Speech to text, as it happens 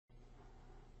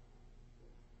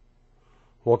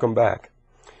Welcome back.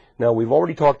 Now, we've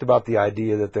already talked about the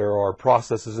idea that there are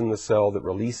processes in the cell that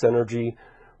release energy,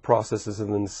 processes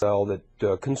in the cell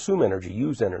that consume energy,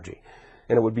 use energy.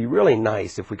 And it would be really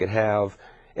nice if we could have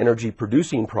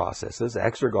energy-producing processes,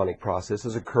 exergonic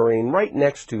processes, occurring right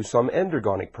next to some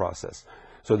endergonic process.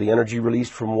 So the energy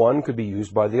released from one could be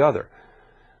used by the other.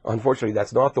 Unfortunately,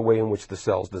 that's not the way in which the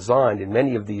cell's designed, and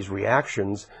many of these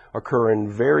reactions occur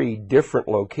in very different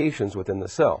locations within the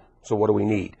cell. So what do we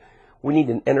need? We need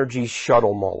an energy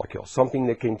shuttle molecule, something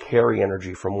that can carry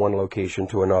energy from one location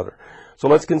to another. So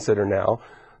let's consider now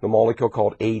the molecule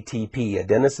called ATP,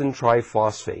 adenosine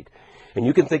triphosphate. And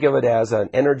you can think of it as an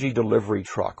energy delivery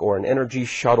truck or an energy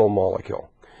shuttle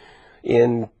molecule.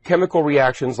 In chemical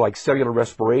reactions like cellular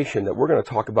respiration that we're going to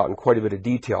talk about in quite a bit of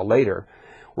detail later,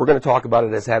 we're going to talk about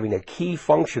it as having a key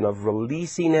function of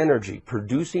releasing energy,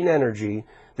 producing energy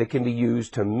that can be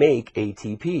used to make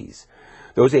ATPs.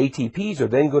 Those ATPs are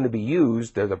then going to be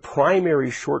used, they're the primary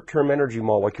short-term energy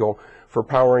molecule for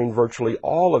powering virtually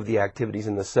all of the activities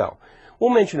in the cell. We'll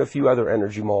mention a few other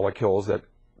energy molecules that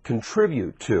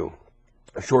contribute to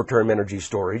short-term energy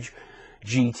storage,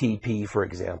 GTP for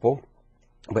example,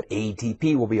 but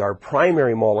ATP will be our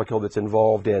primary molecule that's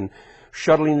involved in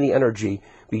shuttling the energy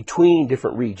between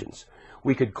different regions.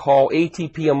 We could call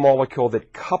ATP a molecule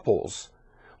that couples,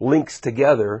 links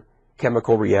together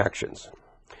chemical reactions.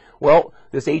 Well,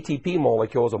 this ATP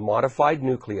molecule is a modified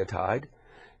nucleotide.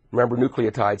 Remember,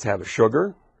 nucleotides have a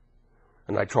sugar,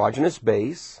 a nitrogenous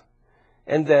base,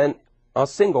 and then a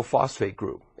single phosphate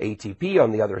group. ATP,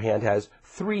 on the other hand, has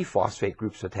 3 phosphate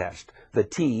groups attached. The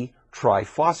T,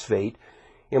 triphosphate,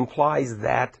 implies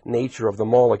that nature of the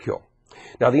molecule.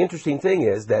 Now, the interesting thing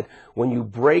is that when you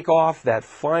break off that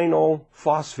final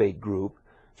phosphate group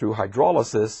through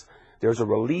hydrolysis, there's a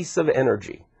release of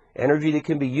energy. Energy that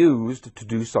can be used to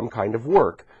do some kind of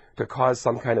work, to cause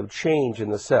some kind of change in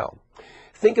the cell.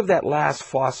 Think of that last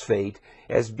phosphate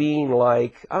as being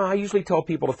like, I usually tell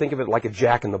people to think of it like a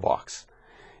jack-in-the-box.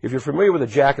 If you're familiar with a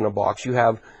jack-in-the-box, you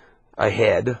have a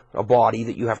head, a body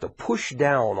that you have to push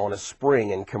down on a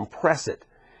spring and compress it.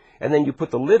 And then you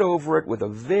put the lid over it with a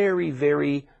very,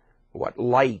 very,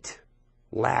 light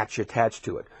latch attached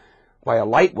to it. By a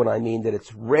light one, I mean that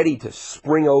it's ready to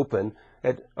spring open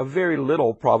at a very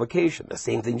little provocation. The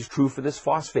same thing is true for this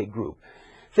phosphate group.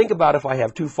 Think about if I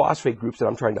have 2 phosphate groups and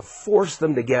I'm trying to force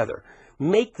them together,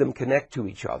 make them connect to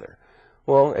each other.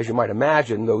 Well, as you might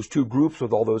imagine, those 2 groups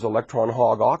with all those electron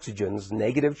hog oxygens,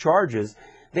 negative charges,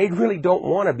 they really don't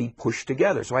want to be pushed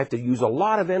together. So I have to use a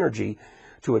lot of energy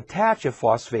to attach a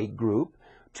phosphate group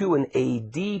to an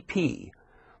ADP.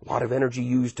 A lot of energy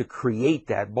used to create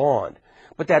that bond.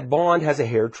 But that bond has a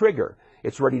hair trigger.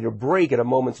 It's ready to break at a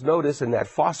moment's notice and that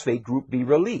phosphate group be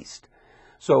released.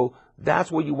 So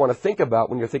that's what you want to think about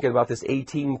when you're thinking about this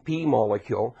ATP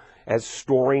molecule as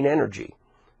storing energy.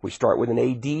 We start with an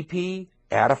ADP,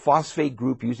 add a phosphate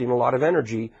group using a lot of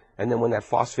energy, and then when that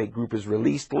phosphate group is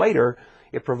released later,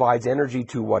 it provides energy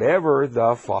to whatever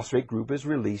the phosphate group is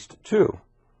released to.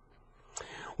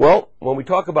 Well, when we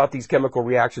talk about these chemical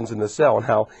reactions in the cell and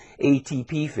how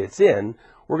ATP fits in,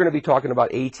 we're going to be talking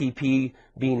about ATP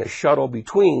being a shuttle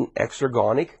between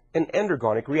exergonic and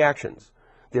endergonic reactions.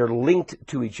 They're linked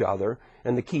to each other,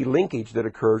 and the key linkage that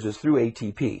occurs is through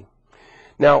ATP.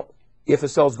 Now, if a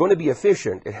cell is going to be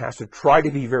efficient, it has to try to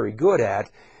be very good at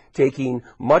taking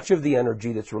much of the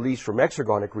energy that's released from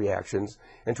exergonic reactions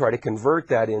and try to convert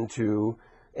that into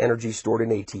energy stored in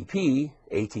ATP.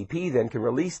 ATP then can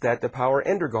release that to power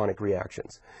endergonic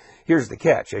reactions. Here's the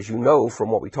catch. As you know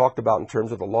from what we talked about in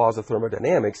terms of the laws of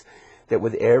thermodynamics, that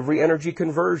with every energy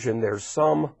conversion, there's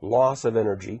some loss of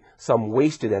energy, some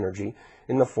wasted energy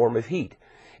in the form of heat.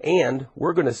 And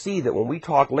we're going to see that when we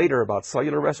talk later about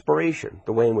cellular respiration,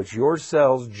 the way in which your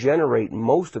cells generate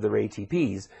most of their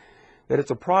ATPs, that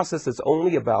it's a process that's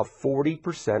only about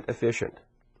 40% efficient.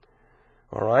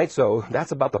 All right, so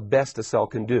that's about the best a cell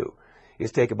can do,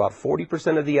 is take about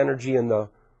 40% of the energy in the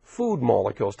food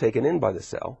molecules taken in by the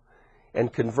cell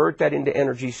and convert that into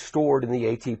energy stored in the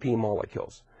ATP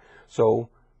molecules. So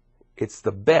it's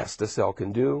the best a cell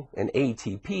can do, and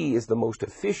ATP is the most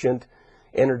efficient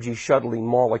energy shuttling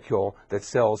molecule that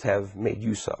cells have made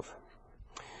use of.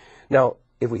 Now,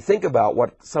 if we think about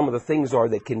what some of the things are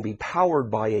that can be powered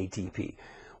by ATP,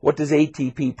 what does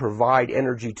ATP provide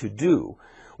energy to do?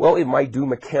 Well, it might do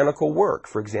mechanical work.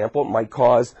 For example, it might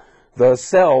cause the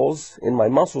cells in my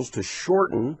muscles to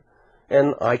shorten,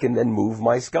 and I can then move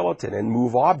my skeleton and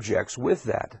move objects with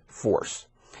that force.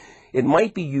 It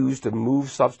might be used to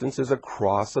move substances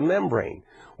across a membrane.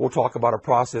 We'll talk about a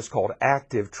process called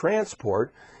active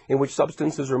transport, in which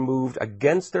substances are moved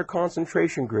against their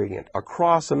concentration gradient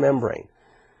across a membrane.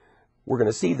 we're going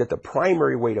to see that the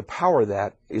primary way to power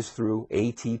that is through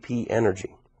ATP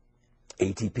energy.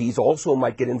 ATPs also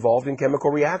might get involved in chemical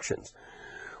reactions.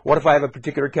 What if I have a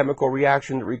particular chemical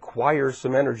reaction that requires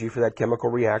some energy for that chemical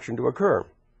reaction to occur?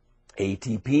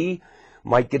 ATP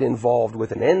might get involved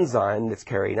with an enzyme that's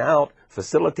carrying out,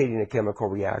 facilitating a chemical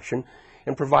reaction,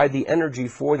 and provide the energy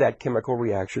for that chemical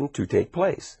reaction to take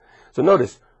place. So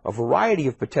notice a variety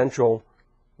of potential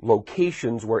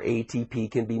locations where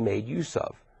ATP can be made use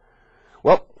of.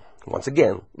 Well, once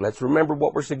again, let's remember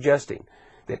what we're suggesting,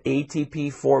 that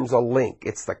ATP forms a link.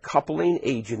 It's the coupling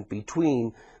agent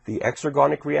between the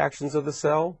exergonic reactions of the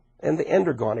cell and the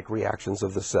endergonic reactions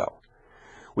of the cell.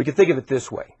 We can think of it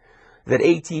this way, that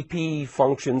ATP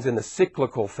functions in a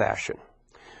cyclical fashion.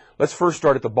 Let's first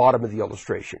start at the bottom of the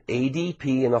illustration.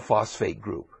 ADP and a phosphate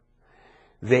group.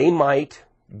 They might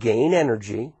gain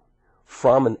energy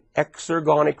from an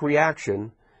exergonic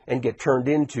reaction and get turned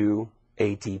into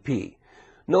ATP.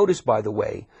 Notice, by the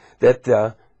way, that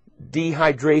the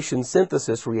dehydration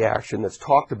synthesis reaction that's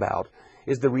talked about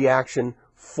is the reaction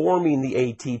forming the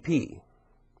ATP.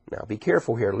 Now be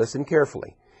careful here, listen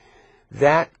carefully.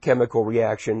 That chemical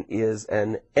reaction is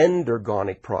an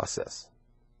endergonic process.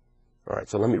 All right,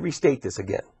 so let me restate this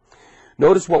again.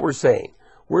 Notice what we're saying.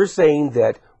 We're saying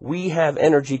that we have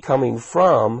energy coming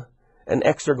from an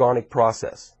exergonic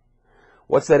process.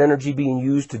 What's that energy being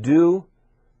used to do?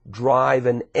 Drive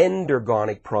an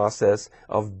endergonic process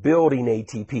of building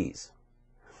ATPs.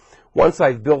 Once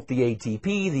I've built the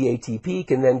ATP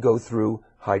can then go through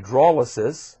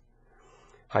hydrolysis.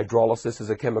 Hydrolysis is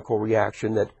a chemical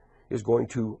reaction that is going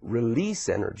to release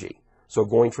energy. So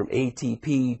going from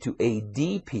ATP to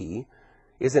ADP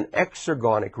is an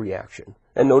exergonic reaction.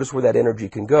 And notice where that energy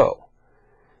can go.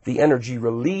 The energy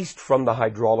released from the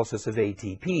hydrolysis of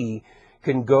ATP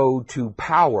can go to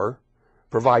power,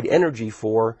 provide energy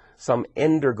for some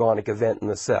endergonic event in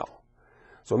the cell.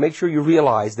 So make sure you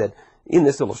realize that in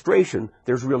this illustration,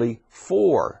 there's really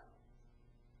 4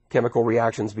 chemical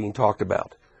reactions being talked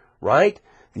about, right?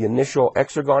 The initial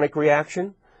exergonic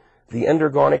reaction, the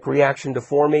endergonic reaction to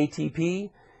form ATP,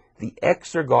 the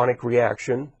exergonic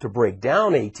reaction to break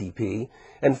down ATP,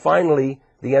 and finally,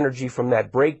 the energy from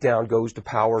that breakdown goes to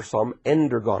power some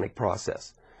endergonic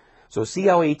process. So see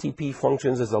how ATP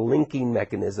functions as a linking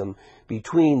mechanism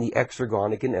between the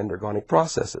exergonic and endergonic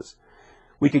processes.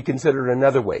 We could consider it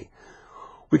another way.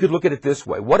 We could look at it this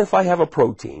way. What if I have a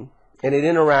protein and it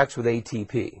interacts with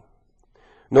ATP?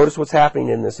 Notice what's happening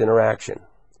in this interaction.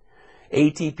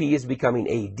 ATP is becoming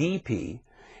ADP,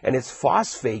 and its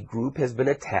phosphate group has been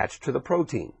attached to the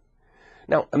protein.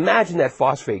 Now, imagine that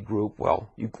phosphate group. Well,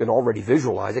 you can already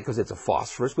visualize it because it's a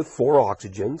phosphorus with 4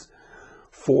 oxygens,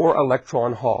 4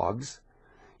 electron hogs.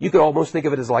 You could almost think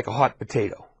of it as like a hot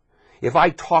potato. If I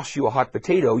toss you a hot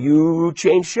potato, you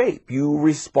change shape. You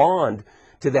respond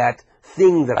to that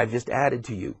thing that I've just added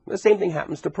to you. The same thing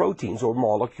happens to proteins or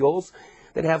molecules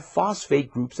that have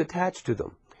phosphate groups attached to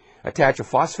them. Attach a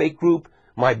phosphate group,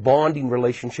 my bonding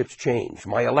relationships change.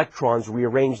 My electrons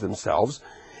rearrange themselves,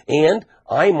 and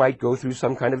I might go through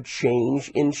some kind of change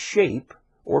in shape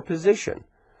or position.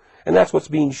 And that's what's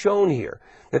being shown here,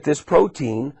 that this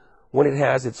protein, when it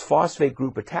has its phosphate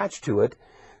group attached to it,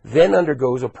 then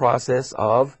undergoes a process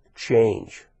of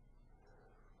change,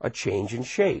 a change in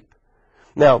shape.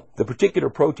 Now, the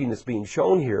particular protein that's being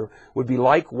shown here would be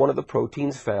like one of the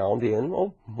proteins found in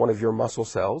one of your muscle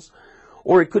cells,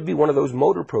 or it could be one of those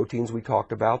motor proteins we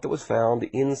talked about that was found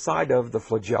inside of the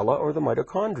flagella or the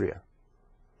mitochondria.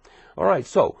 All right,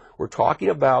 so we're talking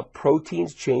about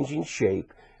proteins changing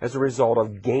shape as a result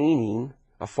of gaining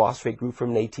a phosphate group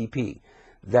from an ATP.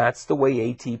 That's the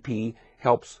way ATP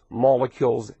helps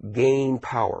molecules gain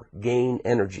power, gain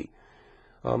energy,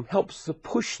 helps to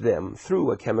push them through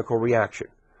a chemical reaction.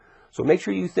 So make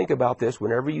sure you think about this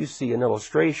whenever you see an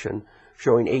illustration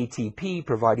showing ATP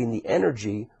providing the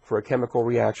energy for a chemical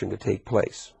reaction to take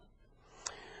place.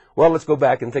 Well, let's go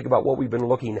back and think about what we've been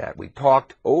looking at. We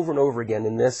talked over and over again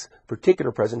in this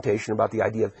particular presentation about the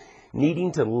idea of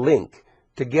needing to link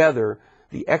together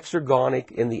the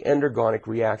exergonic and the endergonic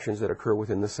reactions that occur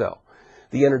within the cell,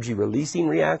 the energy releasing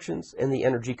reactions and the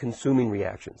energy consuming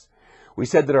reactions. We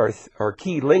said that our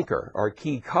key linker, our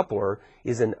key coupler,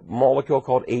 is a molecule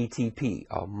called ATP,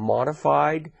 a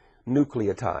modified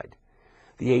nucleotide.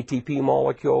 The ATP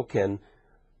molecule can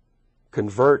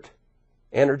convert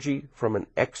energy from an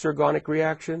exergonic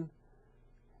reaction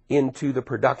into the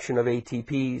production of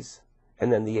ATPs,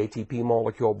 and then the ATP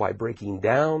molecule, by breaking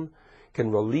down,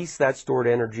 can release that stored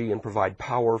energy and provide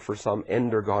power for some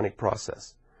endergonic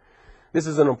process. This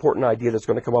is an important idea that's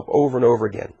going to come up over and over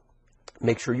again.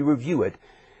 Make sure you review it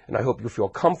And I hope you feel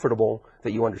comfortable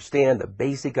that you understand the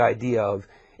basic idea of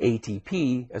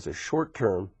ATP as a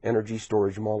short-term energy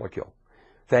storage molecule.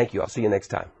 Thank you. I'll see you next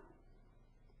time.